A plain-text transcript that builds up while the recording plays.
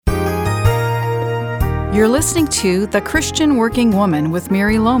You're listening to The Christian Working Woman with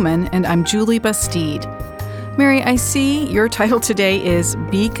Mary Lohman, and I'm Julie Bastide. Mary, I see your title today is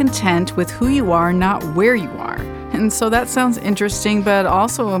Be Content with Who You Are, Not Where You Are. And so that sounds interesting, but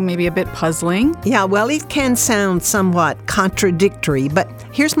also maybe a bit puzzling. Yeah, well, it can sound somewhat contradictory, but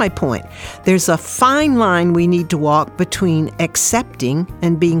here's my point. There's a fine line we need to walk between accepting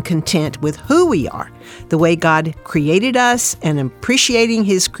and being content with who we are, the way God created us, and appreciating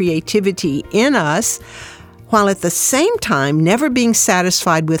His creativity in us, while at the same time never being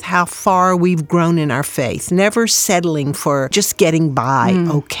satisfied with how far we've grown in our faith, never settling for just getting by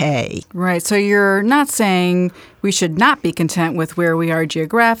okay. Right, so you're not saying we should not be content with where we are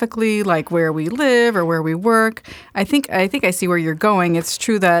geographically, like where we live or where we work. I think I see where you're going. It's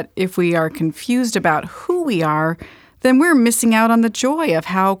true that if we are confused about who we are, then we're missing out on the joy of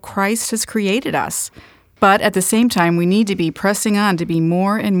how Christ has created us. But at the same time, we need to be pressing on to be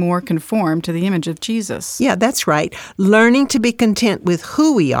more and more conformed to the image of Jesus. Yeah, that's right. Learning to be content with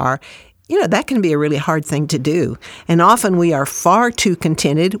who we are, that can be a really hard thing to do. And often we are far too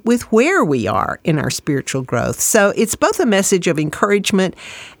contented with where we are in our spiritual growth. So it's both a message of encouragement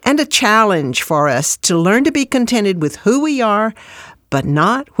and a challenge for us to learn to be contented with who we are, but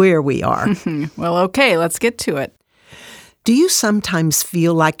not where we are. Well, okay, let's get to it. Do you sometimes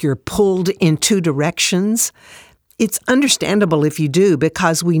feel like you're pulled in two directions? It's understandable if you do,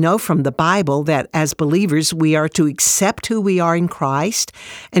 because we know from the Bible that as believers we are to accept who we are in Christ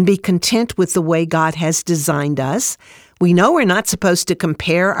and be content with the way God has designed us. We know we're not supposed to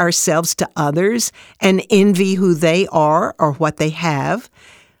compare ourselves to others and envy who they are or what they have.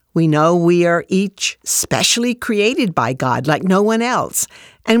 We know we are each specially created by God like no one else,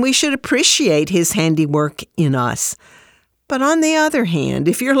 and we should appreciate His handiwork in us. But on the other hand,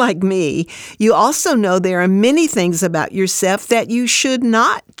 if you're like me, you also know there are many things about yourself that you should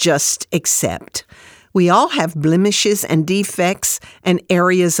not just accept. We all have blemishes and defects and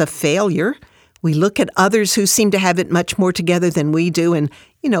areas of failure. We look at others who seem to have it much more together than we do, and,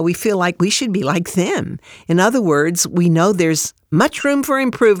 we feel like we should be like them. In other words, we know there's much room for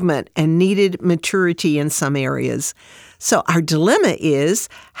improvement and needed maturity in some areas. So our dilemma is,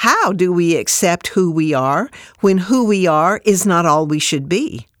 how do we accept who we are when who we are is not all we should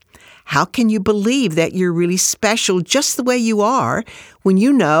be? How can you believe that you're really special just the way you are when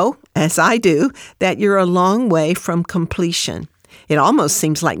you know, as I do, that you're a long way from completion? It almost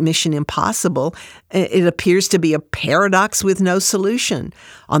seems like mission impossible. It appears to be a paradox with no solution.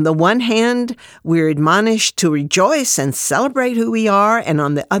 On the one hand, we're admonished to rejoice and celebrate who we are, and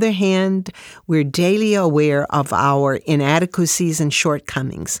on the other hand, we're daily aware of our inadequacies and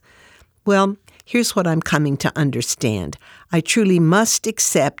shortcomings. Well, here's what I'm coming to understand. I truly must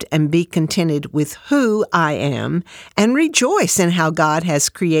accept and be contented with who I am and rejoice in how God has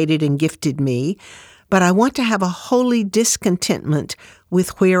created and gifted me. But I want to have a holy discontentment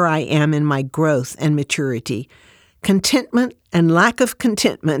with where I am in my growth and maturity. Contentment and lack of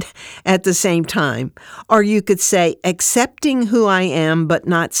contentment at the same time. Or you could say, accepting who I am, but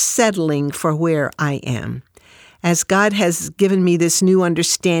not settling for where I am. As God has given me this new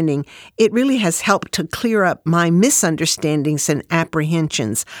understanding, it really has helped to clear up my misunderstandings and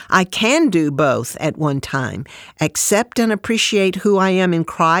apprehensions. I can do both at one time. Accept and appreciate who I am in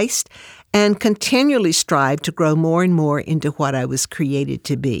Christ, and continually strive to grow more and more into what I was created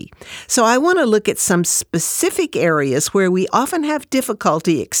to be. So I want to look at some specific areas where we often have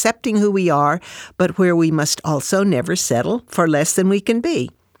difficulty accepting who we are, but where we must also never settle for less than we can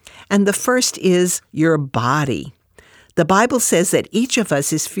be. And the first is your body. The Bible says that each of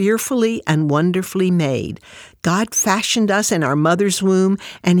us is fearfully and wonderfully made. God fashioned us in our mother's womb,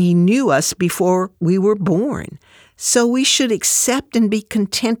 and He knew us before we were born. So we should accept and be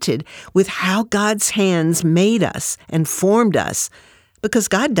contented with how God's hands made us and formed us, because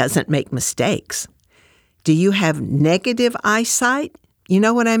God doesn't make mistakes. Do you have negative eyesight? You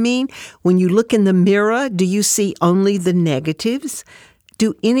know what I mean? When you look in the mirror, do you see only the negatives?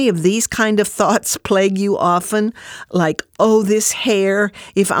 Do any of these kind of thoughts plague you often? Like, oh, this hair,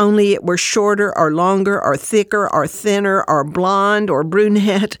 if only it were shorter or longer or thicker or thinner or blonde or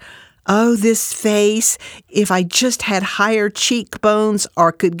brunette. Oh, this face, if I just had higher cheekbones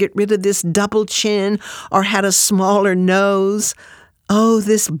or could get rid of this double chin or had a smaller nose. Oh,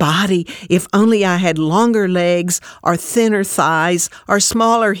 this body, if only I had longer legs or thinner thighs or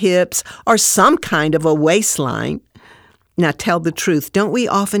smaller hips or some kind of a waistline. Now, tell the truth, don't we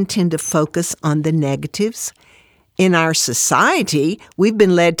often tend to focus on the negatives? In our society, we've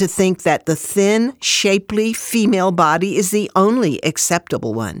been led to think that the thin, shapely female body is the only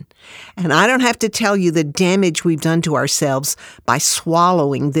acceptable one. And I don't have to tell you the damage we've done to ourselves by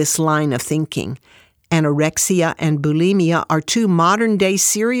swallowing this line of thinking. Anorexia and bulimia are two modern-day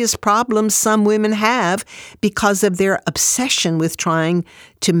serious problems some women have because of their obsession with trying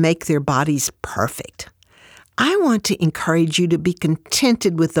to make their bodies perfect. I want to encourage you to be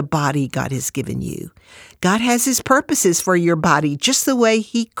contented with the body God has given you. God has His purposes for your body just the way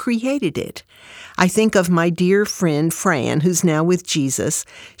He created it. I think of my dear friend Fran, who's now with Jesus.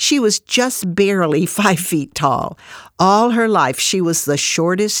 She was just barely 5 feet tall. All her life, she was the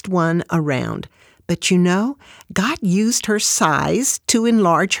shortest one around. But you know, God used her size to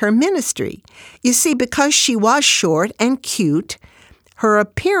enlarge her ministry. You see, because she was short and cute, her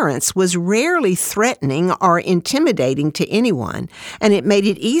appearance was rarely threatening or intimidating to anyone, and it made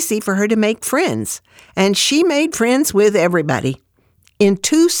it easy for her to make friends. And she made friends with everybody. In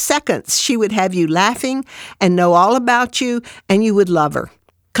 2 seconds, she would have you laughing and know all about you, and you would love her.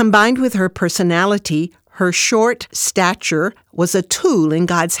 Combined with her personality, her short stature was a tool in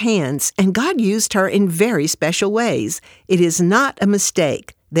God's hands, and God used her in very special ways. It is not a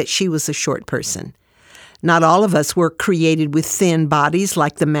mistake that she was a short person. Not all of us were created with thin bodies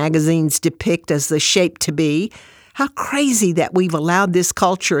like the magazines depict as the shape to be. How crazy that we've allowed this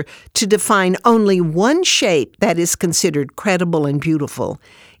culture to define only one shape that is considered credible and beautiful.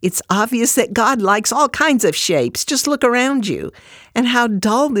 It's obvious that God likes all kinds of shapes. Just look around you. And how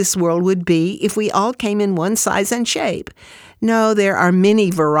dull this world would be if we all came in one size and shape. No, there are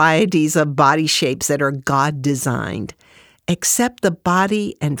many varieties of body shapes that are God-designed. Accept the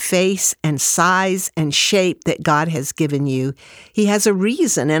body and face and size and shape that God has given you. He has a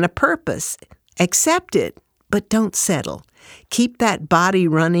reason and a purpose. Accept it, but don't settle. Keep that body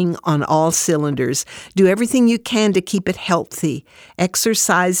running on all cylinders. Do everything you can to keep it healthy.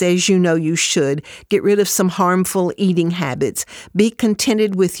 Exercise as you know you should. Get rid of some harmful eating habits. Be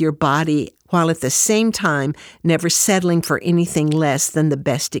contented with your body while at the same time never settling for anything less than the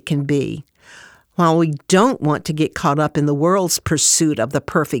best it can be. While we don't want to get caught up in the world's pursuit of the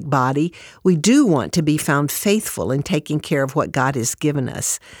perfect body, we do want to be found faithful in taking care of what God has given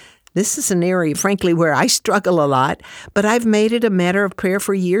us. This is an area, frankly, where I struggle a lot, but I've made it a matter of prayer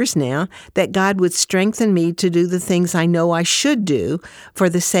for years now that God would strengthen me to do the things I know I should do for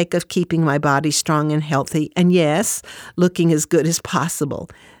the sake of keeping my body strong and healthy, and yes, looking as good as possible.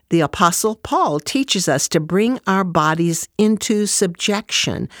 The Apostle Paul teaches us to bring our bodies into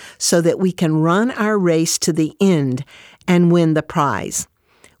subjection so that we can run our race to the end and win the prize.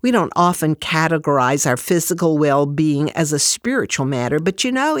 We don't often categorize our physical well-being as a spiritual matter, but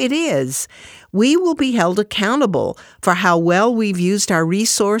you know, it is. We will be held accountable for how well we've used our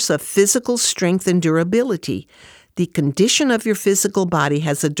resource of physical strength and durability. The condition of your physical body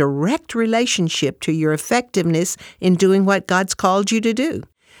has a direct relationship to your effectiveness in doing what God's called you to do.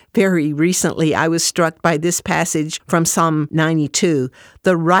 Very recently, I was struck by this passage from Psalm 92.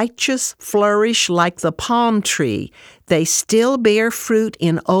 The righteous flourish like the palm tree. They still bear fruit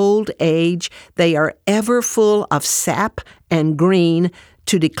in old age. They are ever full of sap and green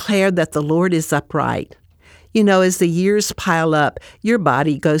to declare that the Lord is upright. You know, as the years pile up, your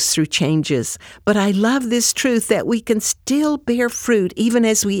body goes through changes. But I love this truth that we can still bear fruit even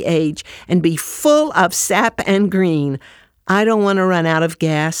as we age and be full of sap and green. I don't want to run out of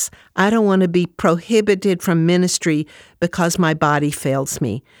gas. I don't want to be prohibited from ministry because my body fails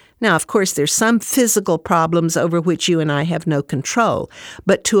me. Now, of course, there's some physical problems over which you and I have no control,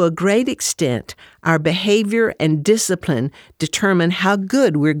 but to a great extent, our behavior and discipline determine how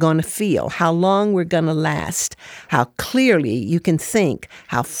good we're going to feel, how long we're going to last, how clearly you can think,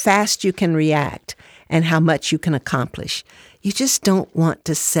 how fast you can react, and how much you can accomplish. You just don't want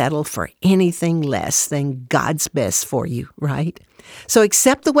to settle for anything less than God's best for you, right? So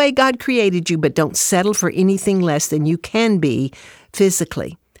accept the way God created you, but don't settle for anything less than you can be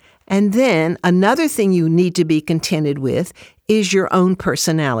physically. And then another thing you need to be contented with is your own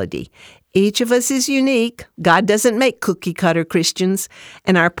personality. Each of us is unique. God doesn't make cookie-cutter Christians,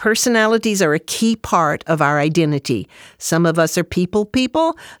 and our personalities are a key part of our identity. Some of us are people,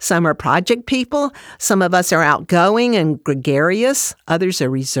 some are project people, some of us are outgoing and gregarious, others are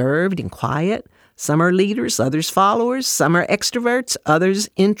reserved and quiet. Some are leaders, others followers, some are extroverts, others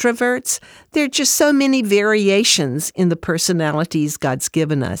introverts. There are just so many variations in the personalities God's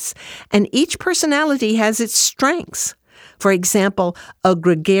given us, and each personality has its strengths. For example, a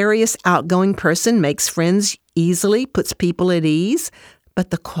gregarious, outgoing person makes friends easily, puts people at ease, but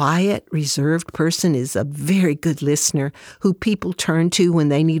the quiet, reserved person is a very good listener who people turn to when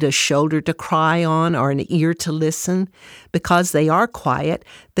they need a shoulder to cry on or an ear to listen. Because they are quiet,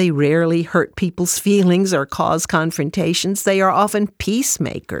 they rarely hurt people's feelings or cause confrontations. They are often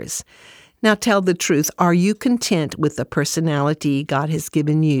peacemakers. Now tell the truth. Are you content with the personality God has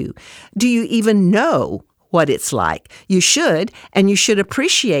given you? Do you even know what it's like? You should, and you should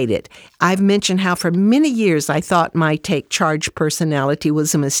appreciate it. I've mentioned how for many years I thought my take charge personality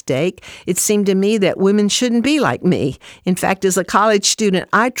was a mistake. It seemed to me that women shouldn't be like me. In fact, as a college student,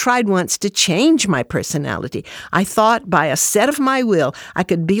 I tried once to change my personality. I thought by a set of my will, I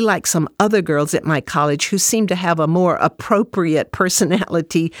could be like some other girls at my college who seemed to have a more appropriate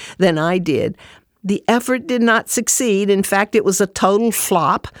personality than I did. The effort did not succeed. In fact, it was a total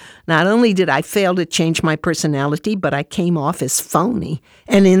flop. Not only did I fail to change my personality, but I came off as phony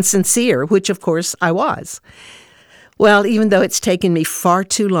and insincere, which of course I was. Well, even though it's taken me far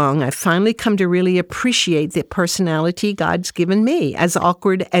too long, I've finally come to really appreciate the personality God's given me, as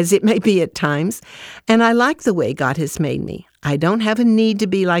awkward as it may be at times, and I like the way God has made me. I don't have a need to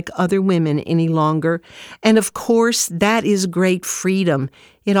be like other women any longer, and of course, that is great freedom.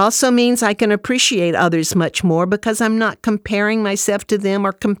 It also means I can appreciate others much more because I'm not comparing myself to them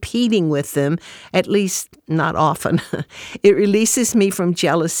or competing with them, at least not often. It releases me from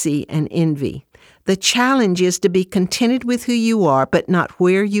jealousy and envy. The challenge is to be contented with who you are, but not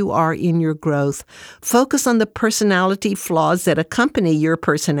where you are in your growth. Focus on the personality flaws that accompany your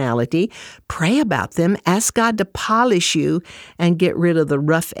personality. Pray about them. Ask God to polish you and get rid of the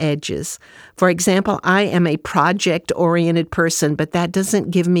rough edges. For example, I am a project-oriented person, but that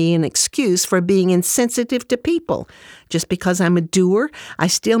doesn't give me an excuse for being insensitive to people. Just because I'm a doer, I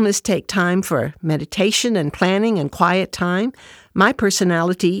still must take time for meditation and planning and quiet time. My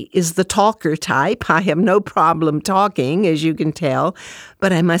personality is the talker type. I have no problem talking, as you can tell,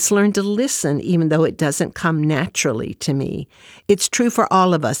 but I must learn to listen even though it doesn't come naturally to me. It's true for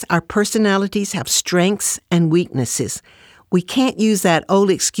all of us. Our personalities have strengths and weaknesses. We can't use that old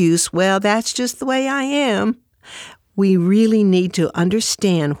excuse, well, that's just the way I am. We really need to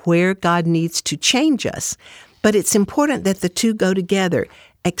understand where God needs to change us. But it's important that the two go together,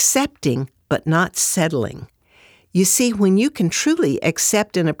 accepting but not settling. You see, when you can truly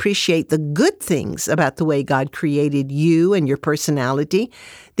accept and appreciate the good things about the way God created you and your personality,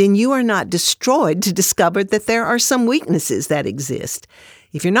 then you are not destroyed to discover that there are some weaknesses that exist.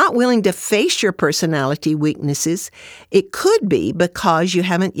 If you're not willing to face your personality weaknesses, it could be because you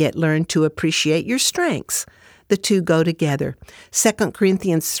haven't yet learned to appreciate your strengths. The two go together. 2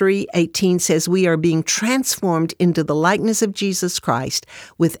 Corinthians 3:18 says we are being transformed into the likeness of Jesus Christ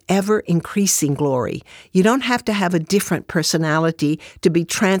with ever-increasing glory. You don't have to have a different personality to be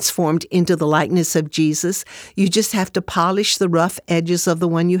transformed into the likeness of Jesus. You just have to polish the rough edges of the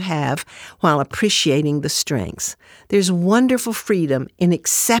one you have while appreciating the strengths. There's wonderful freedom in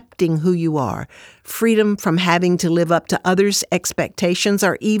accepting who you are. Freedom from having to live up to others' expectations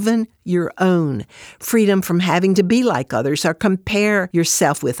or even your own. Freedom from having to be like others or compare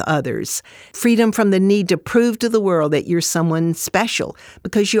yourself with others. Freedom from the need to prove to the world that you're someone special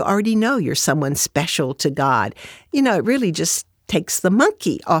because you already know you're someone special to God. You know, it really just takes the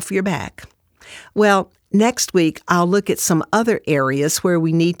monkey off your back. Well, next week, I'll look at some other areas where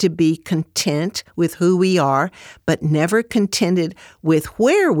we need to be content with who we are, but never contented with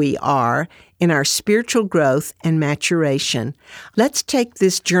where we are in our spiritual growth and maturation. Let's take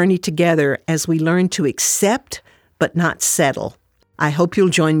this journey together as we learn to accept but not settle. I hope you'll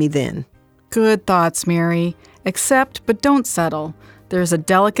join me then. Good thoughts, Mary. Accept but don't settle. There's a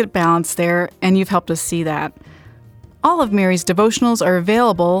delicate balance there, and you've helped us see that. All of Mary's devotionals are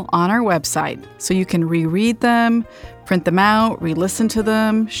available on our website, so you can reread them, print them out, re-listen to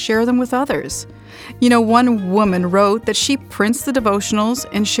them, share them with others. You know, one woman wrote that she prints the devotionals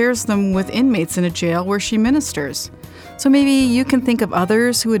and shares them with inmates in a jail where she ministers. So maybe you can think of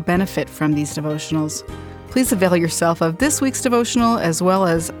others who would benefit from these devotionals. Please avail yourself of this week's devotional as well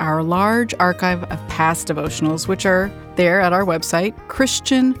as our large archive of past devotionals, which are there at our website,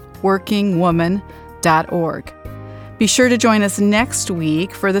 christianworkingwoman.org. Be sure to join us next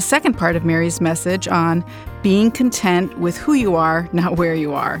week for the second part of Mary's message on being content with who you are, not where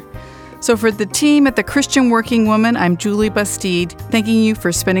you are. So for the team at the Christian Working Woman, I'm Julie Bastide, thanking you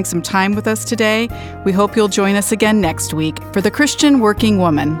for spending some time with us today. We hope you'll join us again next week for the Christian Working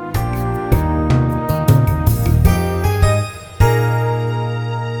Woman.